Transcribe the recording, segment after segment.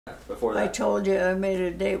before that? I told you I made a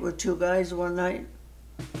date with 2 guys one night.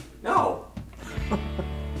 No.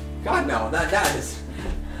 God, no. That is...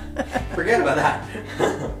 Forget about that.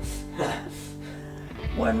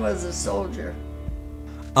 One was a soldier.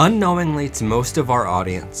 Unknowingly to most of our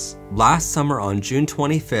audience, last summer on June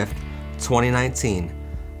 25th, 2019,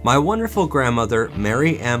 my wonderful grandmother,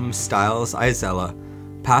 Mary M. Stiles Izella,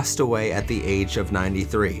 passed away at the age of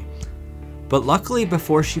 93. But luckily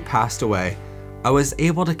before she passed away, I was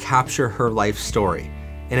able to capture her life story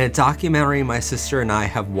in a documentary my sister and I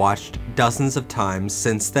have watched dozens of times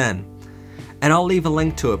since then, and I'll leave a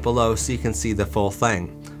link to it below so you can see the full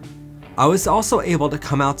thing. I was also able to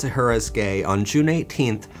come out to her as gay on June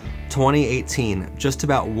 18th, 2018, just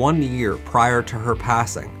about 1 year prior to her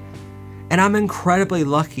passing. And I'm incredibly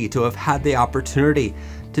lucky to have had the opportunity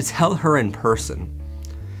to tell her in person.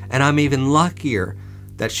 And I'm even luckier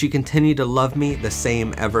that she continued to love me the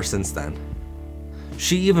same ever since then.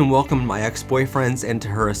 She even welcomed my ex-boyfriends into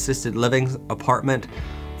her assisted living apartment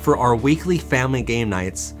for our weekly family game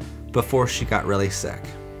nights before she got really sick.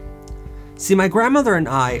 See, my grandmother and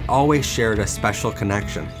I always shared a special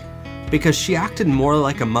connection because she acted more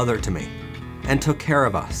like a mother to me and took care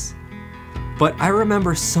of us. But I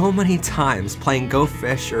remember so many times playing Go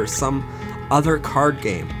Fish or some other card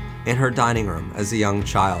game in her dining room as a young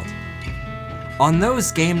child. On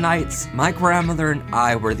those game nights, my grandmother and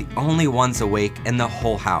I were the only ones awake in the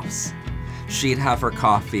whole house. She'd have her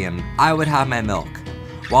coffee and I would have my milk,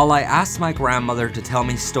 while I asked my grandmother to tell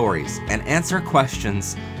me stories and answer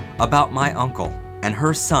questions about my uncle and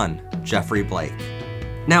her son, Jeffrey Blake.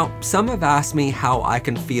 Now, some have asked me how I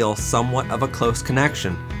can feel somewhat of a close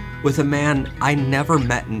connection with a man I never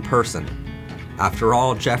met in person. After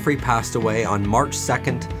all, Jeffrey passed away on March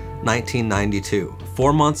 2nd, 1992,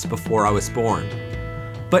 4 months before I was born.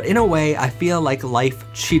 But in a way, I feel like life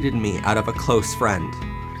cheated me out of a close friend.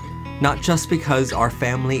 Not just because our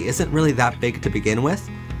family isn't really that big to begin with,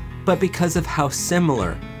 but because of how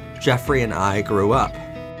similar Jeffrey and I grew up.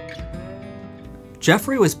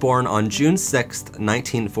 Jeffrey was born on June 6,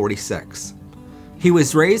 1946. He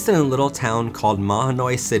was raised in a little town called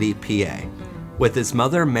Mahanoy City, PA, with his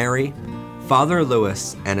mother Mary, father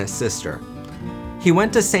Louis, and his sister. He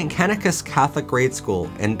went to St. Canicus Catholic Grade School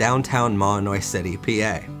in downtown Mahanoy City,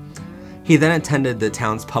 PA. He then attended the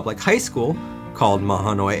town's public high school called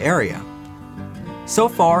Mahanoy Area. So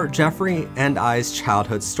far, Jeffrey and I's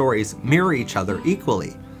childhood stories mirror each other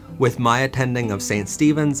equally, with my attending of St.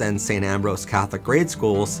 Stephen's and St. Ambrose Catholic grade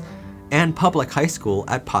schools and public high school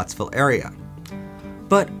at Pottsville area.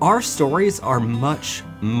 But our stories are much,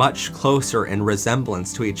 much closer in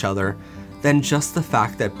resemblance to each other than just the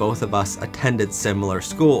fact that both of us attended similar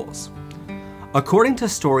schools. According to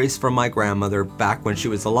stories from my grandmother back when she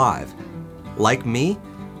was alive, like me,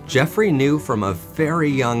 Jeffrey knew from a very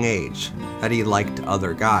young age that he liked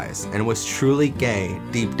other guys and was truly gay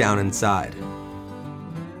deep down inside.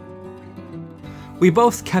 We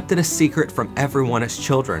both kept it a secret from everyone as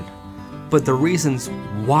children, but the reasons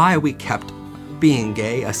why we kept being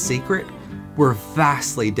gay a secret were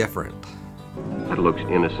vastly different. That looks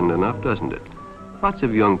innocent enough, doesn't it? Lots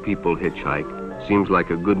of young people hitchhike. Seems like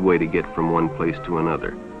a good way to get from one place to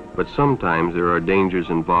another. But sometimes there are dangers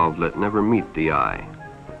involved that never meet the eye.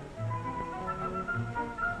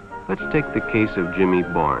 Let's take the case of Jimmy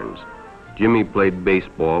Barnes. Jimmy played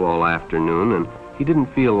baseball all afternoon and he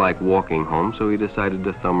didn't feel like walking home, so he decided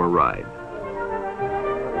to thumb a ride.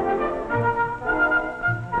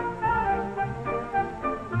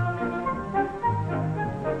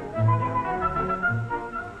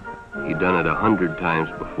 He'd done it 100 times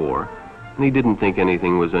before, and he didn't think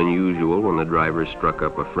anything was unusual when the driver struck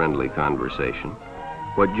up a friendly conversation.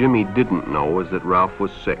 What Jimmy didn't know was that Ralph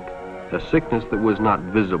was sick, a sickness that was not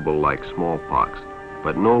visible like smallpox,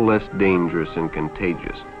 but no less dangerous and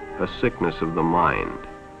contagious, a sickness of the mind.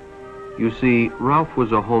 You see, Ralph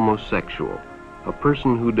was a homosexual, a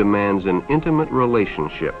person who demands an intimate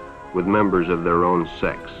relationship with members of their own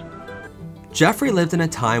sex. Jeffrey lived in a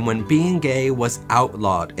time when being gay was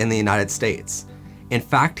outlawed in the United States. In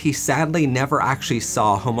fact, he sadly never actually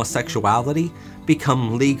saw homosexuality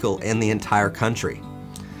become legal in the entire country.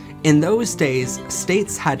 In those days,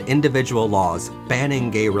 states had individual laws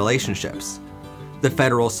banning gay relationships. The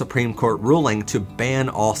federal Supreme Court ruling to ban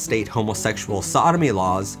all state homosexual sodomy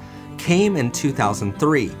laws came in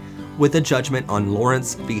 2003 with a judgment on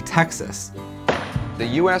Lawrence v. Texas. The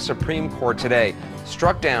U.S. Supreme Court today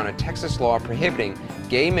struck down a Texas law prohibiting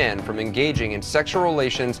gay men from engaging in sexual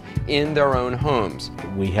relations in their own homes.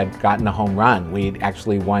 We had gotten a home run. We'd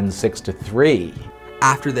actually won 6-3.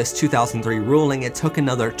 After this 2003 ruling, it took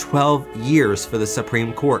another 12 years for the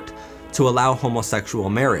Supreme Court to allow homosexual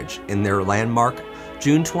marriage in their landmark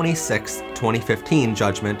June 26, 2015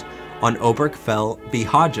 judgment on Obergefell v.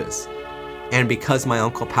 Hodges. And because my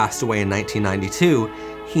uncle passed away in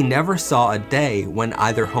 1992, he never saw a day when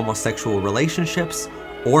either homosexual relationships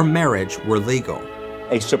or marriage were legal.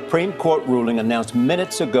 A Supreme Court ruling announced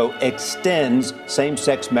minutes ago extends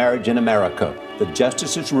same-sex marriage in America. The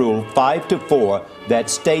justices ruled 5-4 that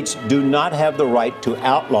states do not have the right to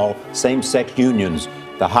outlaw same-sex unions.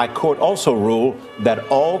 The High Court also ruled that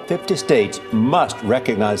all 50 states must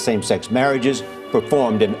recognize same-sex marriages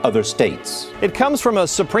performed in other states. It comes from a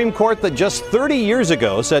Supreme Court that just 30 years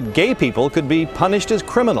ago said gay people could be punished as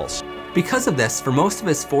criminals. Because of this, for most of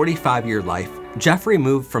his 45-year life, Jeffrey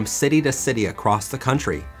moved from city to city across the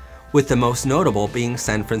country, with the most notable being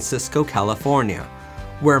San Francisco, California,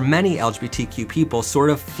 where many LGBTQ people sort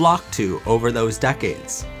of flocked to over those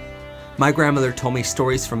decades. My grandmother told me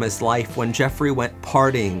stories from his life when Jeffrey went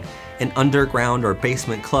partying in underground or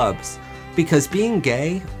basement clubs, because being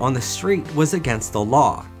gay on the street was against the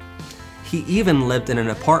law. He even lived in an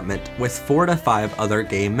apartment with 4 to 5 other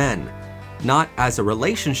gay men, not as a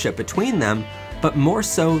relationship between them, but more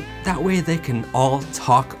so that way they can all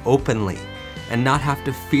talk openly and not have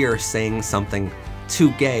to fear saying something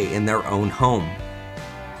too gay in their own home.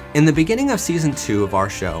 In the beginning of season 2 of our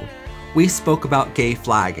show, we spoke about gay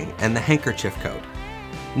flagging and the handkerchief code.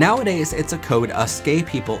 Nowadays, it's a code us gay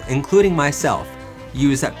people, including myself,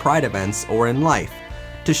 use at pride events or in life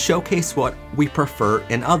to showcase what we prefer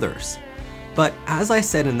in others. But as I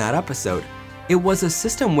said in that episode, it was a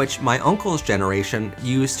system which my uncle's generation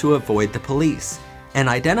used to avoid the police and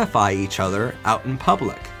identify each other out in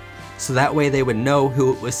public, so that way they would know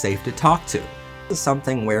who it was safe to talk to. This is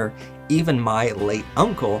something where even my late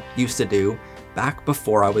uncle used to do back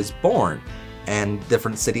before I was born, and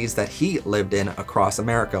different cities that he lived in across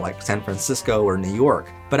America, like San Francisco or New York.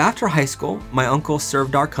 But after high school, my uncle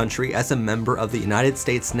served our country as a member of the United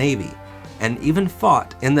States Navy and even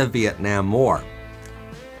fought in the Vietnam War.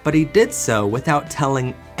 But he did so without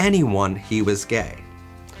telling anyone he was gay.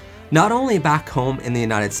 Not only back home in the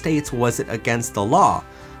United States was it against the law,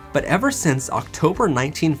 but ever since October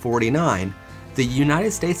 1949, the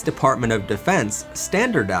United States Department of Defense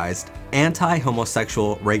standardized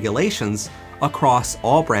anti-homosexual regulations across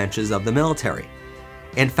all branches of the military.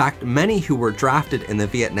 In fact, many who were drafted in the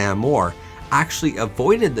Vietnam War actually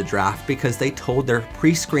avoided the draft because they told their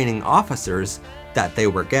pre-screening officers that they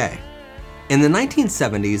were gay. In the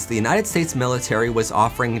 1970s, the United States military was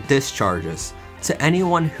offering discharges to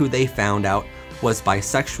anyone who they found out was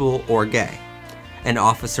bisexual or gay. An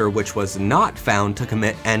officer which was not found to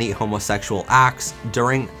commit any homosexual acts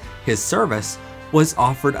during his service was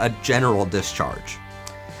offered a general discharge.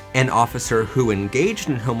 An officer who engaged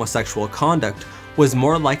in homosexual conduct was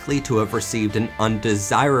more likely to have received an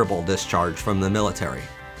undesirable discharge from the military.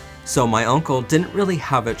 So my uncle didn't really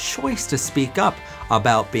have a choice to speak up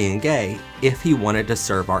about being gay if he wanted to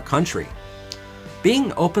serve our country.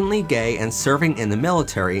 Being openly gay and serving in the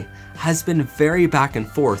military has been very back and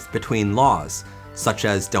forth between laws, such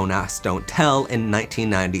as Don't Ask, Don't Tell in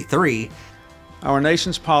 1993. Our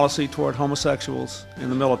nation's policy toward homosexuals in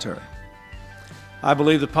the military. I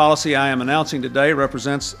believe the policy I am announcing today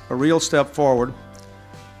represents a real step forward,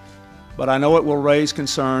 but I know it will raise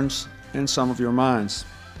concerns in some of your minds.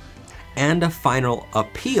 And a final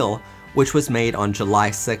appeal, which was made on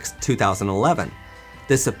July 6, 2011.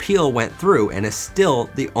 This appeal went through and is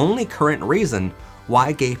still the only current reason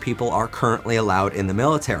why gay people are currently allowed in the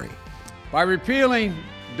military. By repealing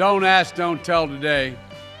Don't Ask, Don't Tell today,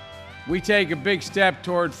 we take a big step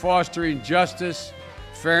toward fostering justice,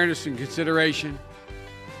 fairness, and consideration,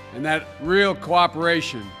 and that real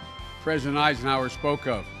cooperation President Eisenhower spoke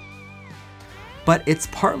of. But it's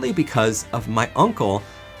partly because of my uncle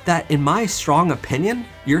that, in my strong opinion,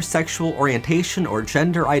 your sexual orientation or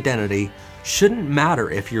gender identity shouldn't matter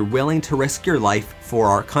if you're willing to risk your life for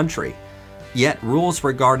our country. Yet rules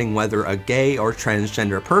regarding whether a gay or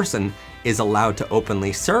transgender person is allowed to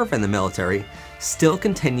openly serve in the military still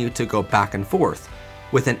continue to go back and forth,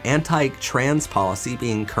 with an anti-trans policy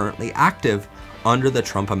being currently active under the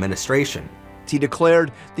Trump administration. He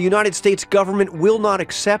declared the United States government will not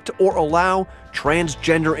accept or allow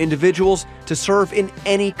transgender individuals to serve in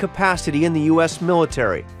any capacity in the U.S.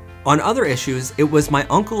 military. On other issues, it was my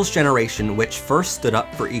uncle's generation which first stood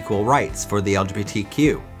up for equal rights for the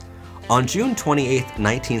LGBTQ. On June 28,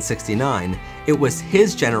 1969, it was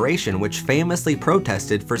his generation which famously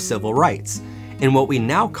protested for civil rights in what we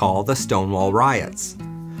now call the Stonewall Riots.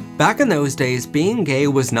 Back in those days, being gay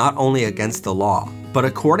was not only against the law, but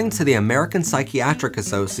according to the American Psychiatric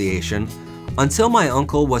Association, until my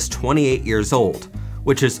uncle was 28 years old,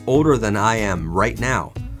 which is older than I am right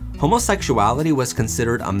now, homosexuality was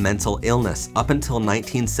considered a mental illness up until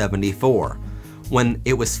 1974, when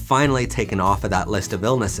it was finally taken off of that list of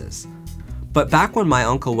illnesses. But back when my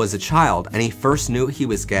uncle was a child and he first knew he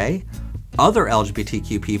was gay, other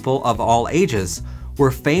LGBTQ people of all ages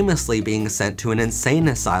were famously being sent to an insane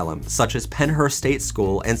asylum such as Pennhurst State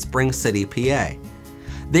School in Spring City, PA.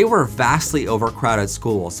 They were vastly overcrowded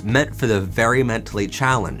schools meant for the very mentally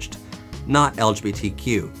challenged, not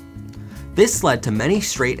LGBTQ. This led to many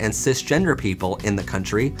straight and cisgender people in the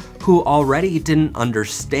country who already didn't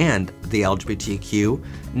understand the LGBTQ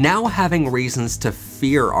now having reasons to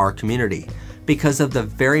fear our community because of the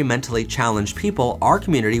very mentally challenged people our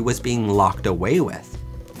community was being locked away with.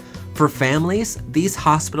 For families, these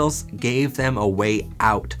hospitals gave them a way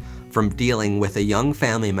out from dealing with a young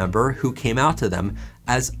family member who came out to them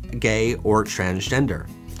as gay or transgender.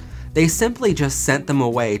 They simply just sent them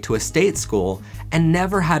away to a state school and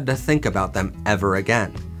never had to think about them ever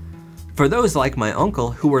again. For those like my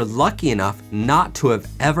uncle who were lucky enough not to have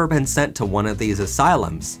ever been sent to one of these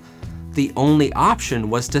asylums, the only option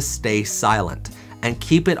was to stay silent and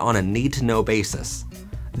keep it on a need-to-know basis.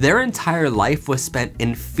 Their entire life was spent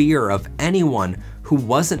in fear of anyone who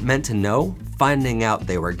wasn't meant to know finding out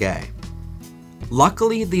they were gay.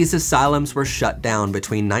 Luckily, these asylums were shut down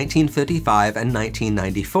between 1955 and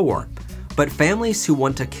 1994, but families who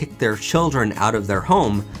want to kick their children out of their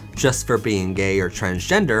home just for being gay or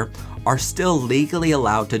transgender are still legally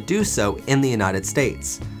allowed to do so in the United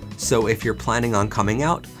States. So if you're planning on coming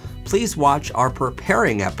out, please watch our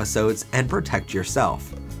preparing episodes and protect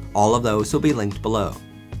yourself. All of those will be linked below.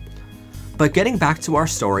 But getting back to our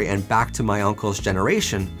story and back to my uncle's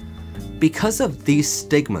generation, because of these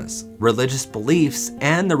stigmas, religious beliefs,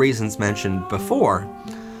 and the reasons mentioned before,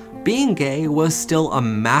 being gay was still a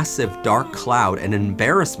massive dark cloud and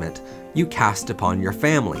embarrassment you cast upon your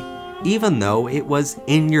family, even though it was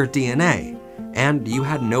in your DNA, and you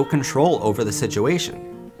had no control over the situation.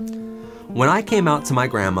 When I came out to my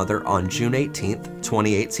grandmother on June 18th,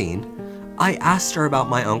 2018, I asked her about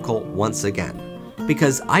my uncle once again,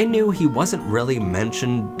 because I knew he wasn't really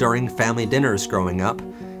mentioned during family dinners growing up,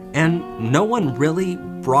 and no one really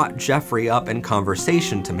brought Jeffrey up in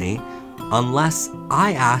conversation to me unless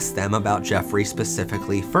I asked them about Jeffrey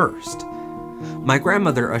specifically first. My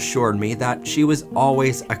grandmother assured me that she was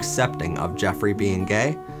always accepting of Jeffrey being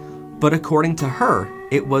gay, but according to her,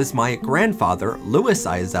 it was my grandfather, Louis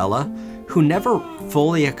Izella, who never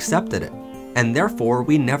fully accepted it, and therefore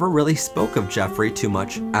we never really spoke of Jeffrey too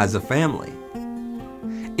much as a family.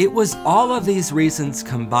 It was all of these reasons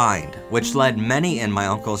combined which led many in my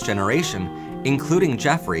uncle's generation, including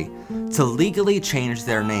Jeffrey, to legally change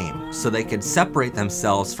their name so they could separate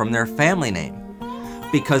themselves from their family name.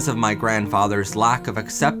 Because of my grandfather's lack of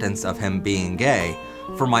acceptance of him being gay,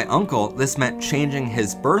 for my uncle this meant changing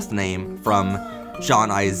his birth name from John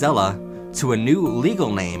Izella to a new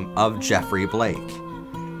legal name of Jeffrey Blake.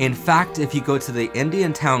 In fact, if you go to the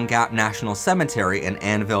Indiantown Gap National Cemetery in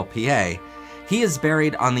Annville, PA, he is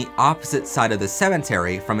buried on the opposite side of the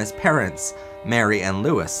cemetery from his parents, Mary and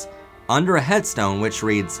Louis, under a headstone which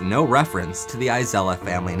reads no reference to the Izella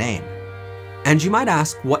family name. And you might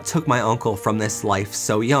ask what took my uncle from this life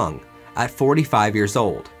so young, at 45 years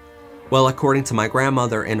old. Well, according to my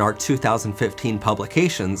grandmother in our 2015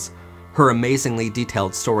 publications, her amazingly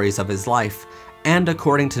detailed stories of his life, and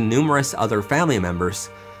according to numerous other family members,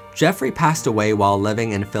 Jeffrey passed away while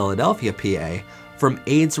living in Philadelphia, PA, from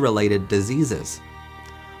AIDS-related diseases.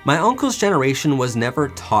 My uncle's generation was never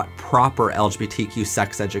taught proper LGBTQ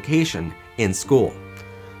sex education in school.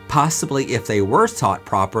 Possibly if they were taught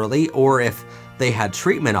properly, or if they had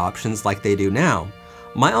treatment options like they do now,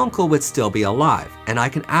 my uncle would still be alive, and I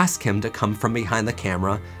can ask him to come from behind the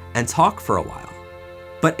camera and talk for a while.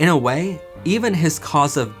 But in a way, even his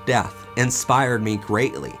cause of death inspired me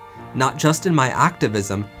greatly, not just in my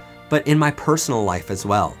activism, but in my personal life as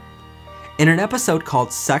well. In an episode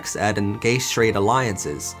called Sex Ed and Gay Straight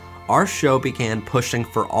Alliances, our show began pushing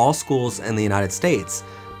for all schools in the United States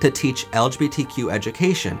to teach LGBTQ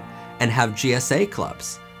education and have GSA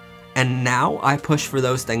clubs. And now I push for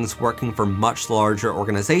those things working for much larger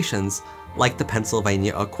organizations like the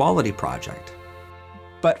Pennsylvania Equality Project.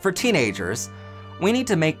 But for teenagers, we need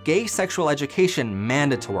to make gay sexual education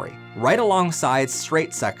mandatory, right alongside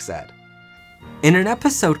straight sex ed. In an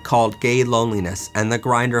episode called Gay Loneliness and the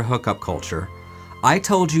Grindr Hookup Culture, I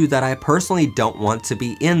told you that I personally don't want to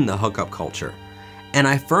be in the hookup culture, and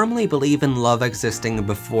I firmly believe in love existing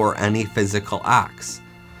before any physical acts.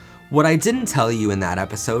 What I didn't tell you in that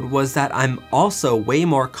episode was that I'm also way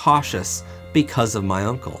more cautious because of my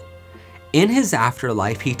uncle. In his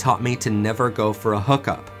afterlife, he taught me to never go for a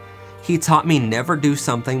hookup. He taught me never do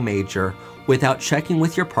something major without checking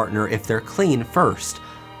with your partner if they're clean first,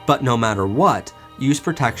 but no matter what, use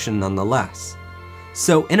protection nonetheless.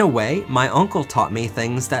 So in a way, my uncle taught me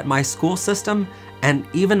things that my school system and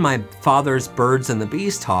even my father's birds and the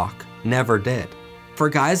bees talk never did. For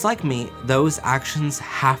guys like me, those actions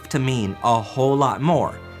have to mean a whole lot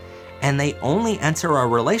more, and they only enter a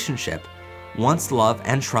relationship once love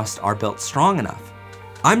and trust are built strong enough.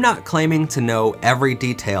 I'm not claiming to know every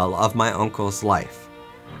detail of my uncle's life,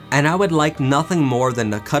 and I would like nothing more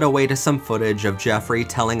than to cut away to some footage of Jeffrey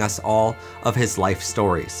telling us all of his life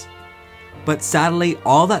stories. But sadly,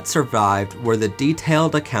 all that survived were the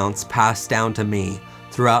detailed accounts passed down to me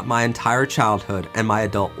throughout my entire childhood and my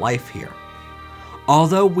adult life here.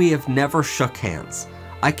 Although we have never shook hands,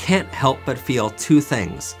 I can't help but feel two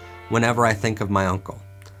things whenever I think of my uncle.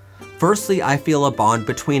 Firstly, I feel a bond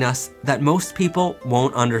between us that most people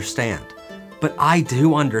won't understand, but I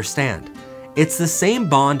do understand. It's the same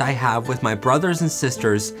bond I have with my brothers and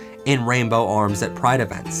sisters in Rainbow Arms at Pride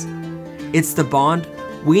events. It's the bond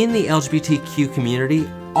we in the LGBTQ community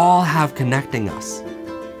all have connecting us.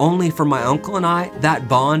 Only for my uncle and I, that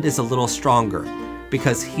bond is a little stronger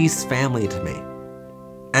because he's family to me.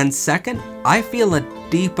 And second, I feel a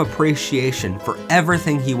deep appreciation for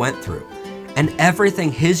everything he went through and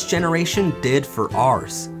everything his generation did for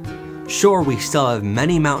ours. Sure, we still have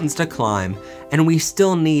many mountains to climb, and we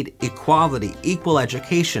still need equality, equal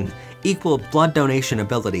education, equal blood donation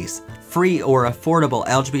abilities, free or affordable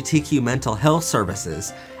LGBTQ mental health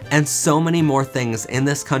services, and so many more things in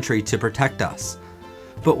this country to protect us.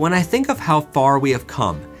 But when I think of how far we have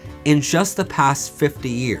come in just the past 50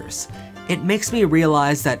 years, it makes me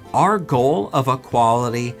realize that our goal of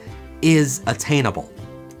equality is attainable.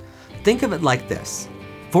 Think of it like this.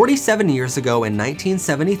 47 years ago in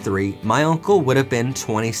 1973, my uncle would have been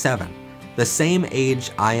 27, the same age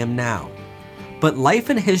I am now. But life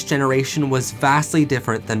in his generation was vastly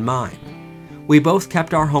different than mine. We both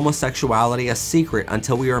kept our homosexuality a secret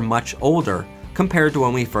until we were much older compared to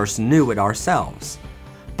when we first knew it ourselves.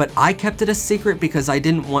 But I kept it a secret because I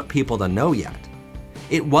didn't want people to know yet.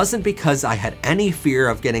 It wasn't because I had any fear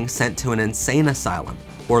of getting sent to an insane asylum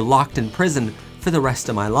or locked in prison for the rest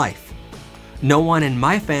of my life. No one in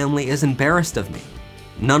my family is embarrassed of me.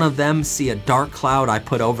 None of them see a dark cloud I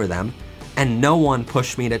put over them, and no one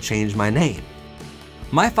pushed me to change my name.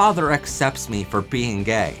 My father accepts me for being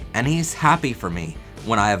gay, and he's happy for me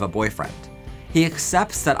when I have a boyfriend. He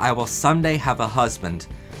accepts that I will someday have a husband,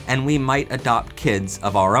 and we might adopt kids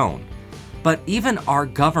of our own. But even our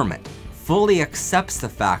government fully accepts the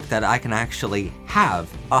fact that I can actually have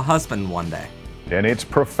a husband one day. And it's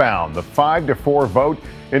profound. The 5-4 vote,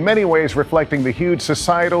 in many ways reflecting the huge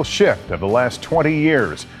societal shift of the last 20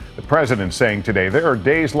 years. The president saying today there are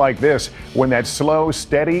days like this when that slow,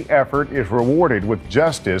 steady effort is rewarded with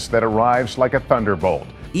justice that arrives like a thunderbolt.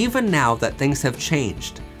 Even now that things have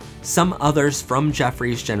changed, some others from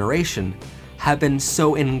Jeffrey's generation have been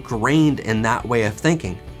so ingrained in that way of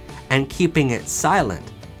thinking and keeping it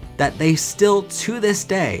silent that they still to this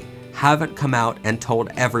day haven't come out and told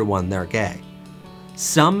everyone they're gay.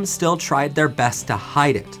 Some still tried their best to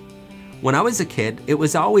hide it. When I was a kid, it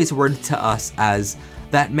was always worded to us as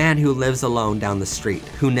that man who lives alone down the street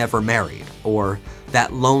who never married, or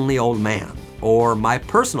that lonely old man, or my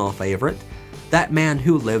personal favorite, that man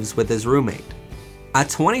who lives with his roommate. At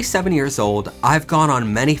 27 years old, I've gone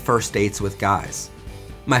on many first dates with guys.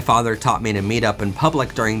 My father taught me to meet up in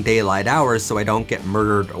public during daylight hours so I don't get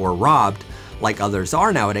murdered or robbed like others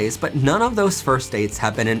are nowadays, but none of those first dates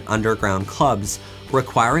have been in underground clubs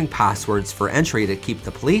requiring passwords for entry to keep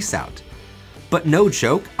the police out. But no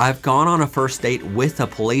joke, I've gone on a first date with a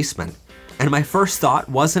policeman, and my first thought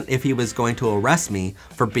wasn't if he was going to arrest me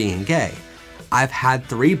for being gay. I've had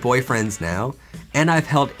 3 boyfriends now, and I've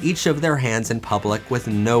held each of their hands in public with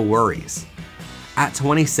no worries. At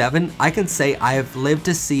 27, I can say I have lived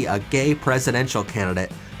to see a gay presidential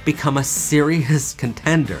candidate become a serious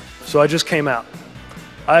contender. So I just came out.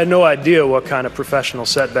 I had no idea what kind of professional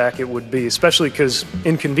setback it would be, especially because,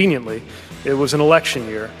 inconveniently, it was an election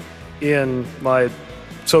year in my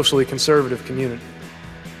socially conservative community.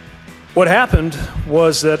 What happened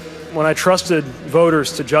was that when I trusted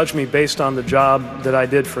voters to judge me based on the job that I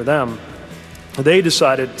did for them, they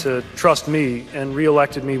decided to trust me and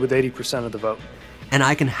re-elected me with 80% of the vote. And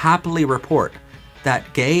I can happily report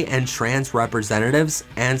that gay and trans representatives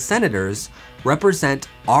and senators represent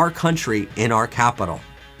our country in our capital.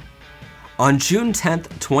 On June 10th,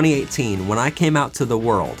 2018, when I came out to the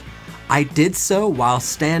world, I did so while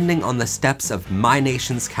standing on the steps of my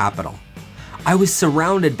nation's capital. I was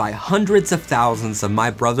surrounded by hundreds of thousands of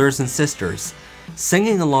my brothers and sisters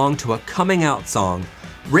singing along to a coming out song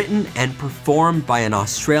written and performed by an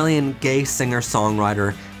Australian gay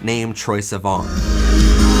singer-songwriter named Troye Sivan.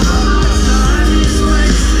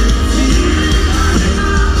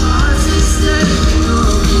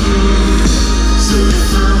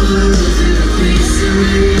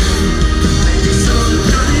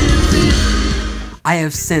 I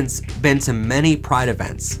have since been to many Pride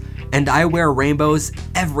events, and I wear rainbows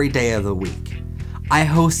every day of the week. I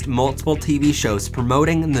host multiple TV shows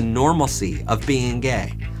promoting the normalcy of being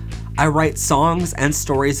gay. I write songs and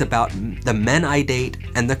stories about the men I date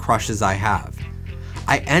and the crushes I have.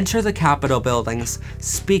 I enter the Capitol buildings,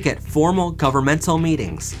 speak at formal governmental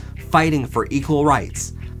meetings, fighting for equal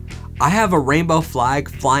rights. I have a rainbow flag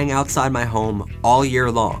flying outside my home all year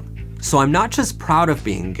long. So I'm not just proud of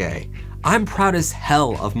being gay, I'm proud as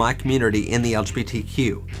hell of my community in the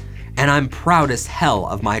LGBTQ, and I'm proud as hell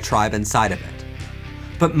of my tribe inside of it.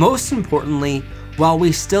 But most importantly, while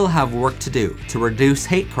we still have work to do to reduce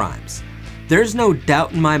hate crimes, there's no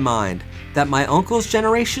doubt in my mind that my uncle's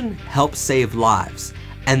generation helped save lives,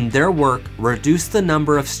 and their work reduced the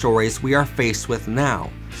number of stories we are faced with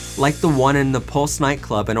now, like the one in the Pulse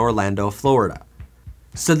nightclub in Orlando, Florida.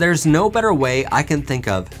 So there's no better way I can think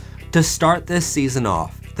of to start this season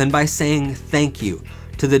off than by saying thank you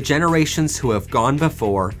to the generations who have gone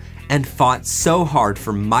before and fought so hard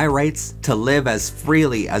for my rights to live as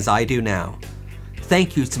freely as I do now.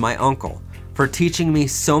 Thank you to my uncle for teaching me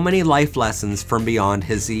so many life lessons from beyond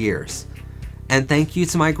his years. And thank you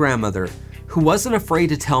to my grandmother, who wasn't afraid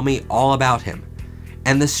to tell me all about him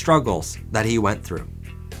and the struggles that he went through.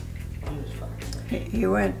 He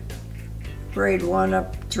went grade 1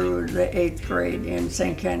 up through the 8th grade in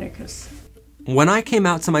St. Canicus. When I came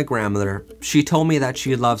out to my grandmother, she told me that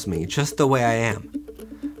she loves me just the way I am.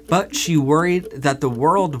 But she worried that the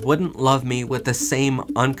world wouldn't love me with the same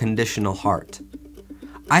unconditional heart.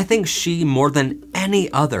 I think she, more than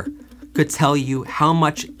any other, could tell you how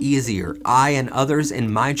much easier I and others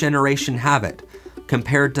in my generation have it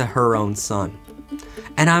compared to her own son.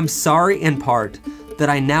 And I'm sorry in part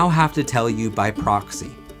that I now have to tell you by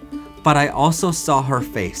proxy. But I also saw her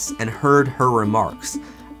face and heard her remarks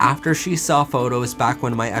after she saw photos back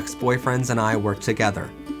when my ex-boyfriends and I were together.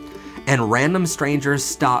 And random strangers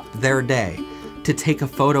stopped their day to take a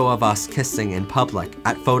photo of us kissing in public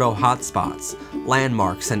at photo hotspots,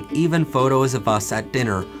 landmarks, and even photos of us at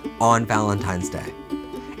dinner on Valentine's Day.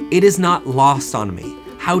 It is not lost on me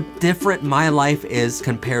how different my life is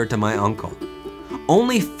compared to my uncle.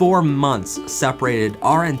 Only 4 months separated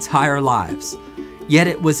our entire lives, yet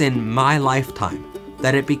it was in my lifetime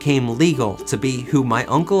that it became legal to be who my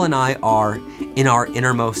uncle and I are in our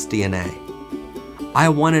innermost DNA. I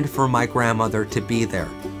wanted for my grandmother to be there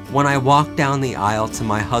when I walked down the aisle to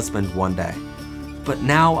my husband one day. But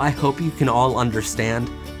now I hope you can all understand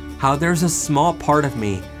how there's a small part of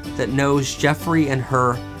me that knows Jeffrey and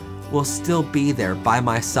her will still be there by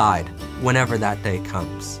my side whenever that day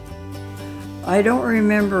comes. I don't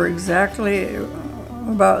remember exactly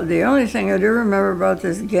about, the only thing I do remember about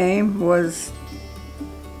this game was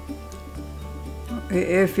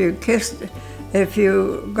if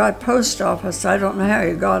you got post office, I don't know how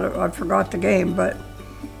you got it, I forgot the game, but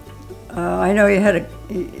I know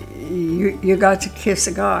you got to kiss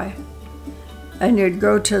a guy. And you'd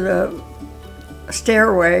go to the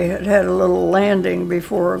stairway, it had a little landing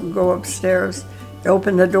before you go upstairs. You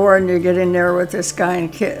open the door and you get in there with this guy and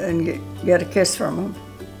get a kiss from him.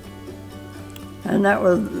 And that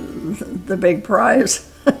was the big prize.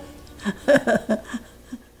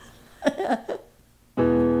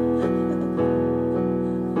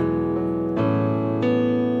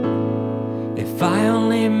 If I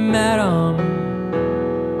only met him,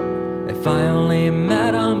 if I only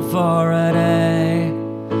met him for a day,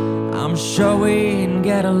 I'm sure we'd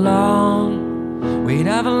get along. We'd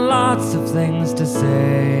have lots of things to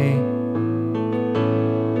say.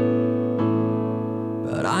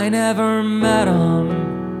 But I never met him.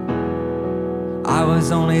 I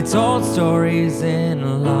was only told stories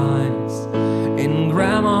in lines. In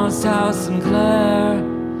Grandma's house in Clare,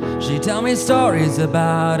 she'd tell me stories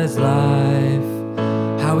about his life.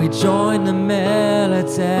 How he joined the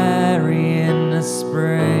military in the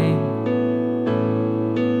spring,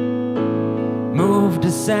 moved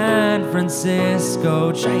to San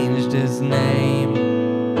Francisco, changed his name.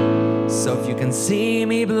 So if you can see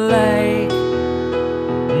me, Blake,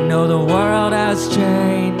 know the world has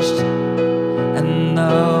changed. And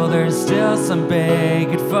though there's still some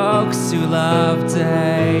bigot folks who love to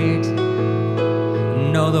hate,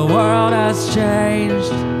 know the world has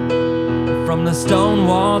changed from the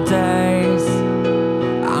Stonewall days.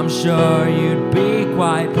 I'm sure you'd be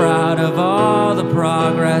quite proud of all the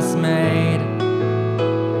progress made.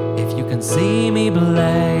 If you can see me,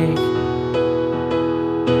 Blake.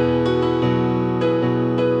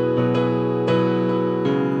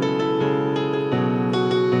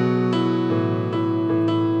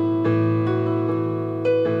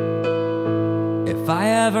 If I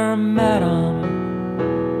ever met him,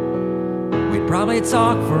 we'd probably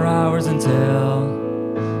talk for hours until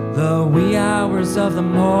the wee hours of the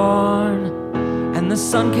morn, and the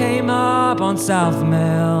sun came up on South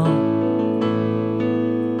Mill.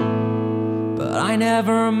 But I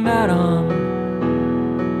never met him.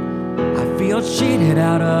 I feel cheated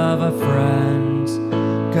out of a friend,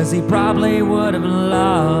 'cause he probably would have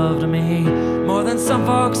loved me more than some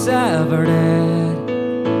folks ever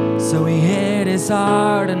did. So he hid his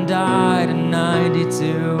heart and died in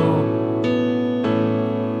 92.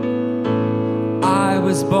 I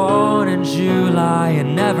was born in July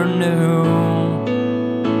and never knew.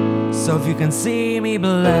 So if you can see me,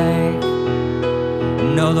 Blake,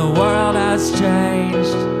 know the world has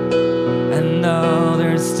changed. And though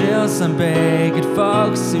there's still some bigot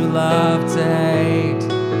folks who love to hate,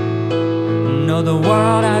 know the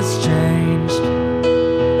world has changed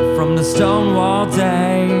from the Stonewall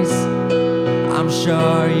days. I'm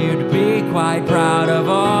sure you'd be quite proud of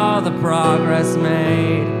all the progress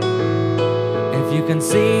made. If you can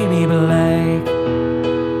see me, Blake.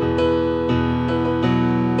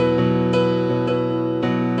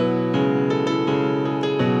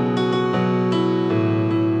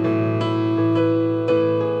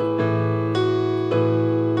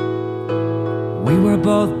 We were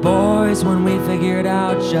both boys when we figured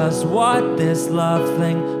out just what this love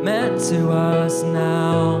thing meant to us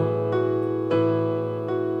now.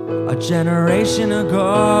 A generation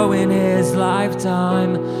ago in his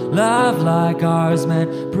lifetime, love like ours meant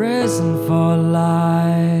prison for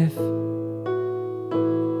life.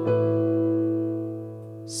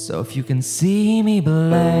 So if you can see me,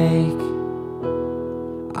 Blake,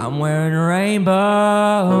 I'm wearing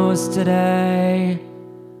rainbows today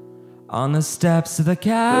on the steps of the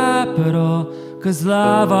Capitol, 'cause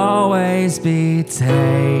love always beats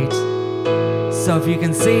hate. So if you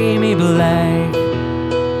can see me, Blake,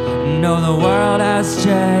 know the world has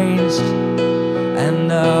changed. And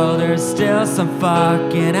though there's still some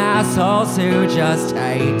fucking assholes who just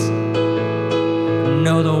hate,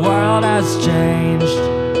 know the world has changed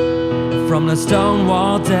from the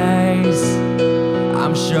Stonewall days.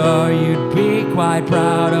 I'm sure you'd be quite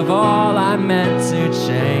proud of all I meant to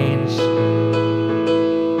change.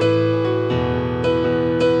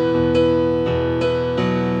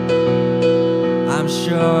 I'm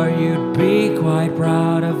sure you'd be quite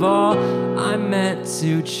proud of all I meant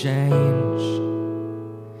to change.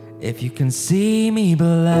 If you can see me,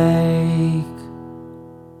 Blake.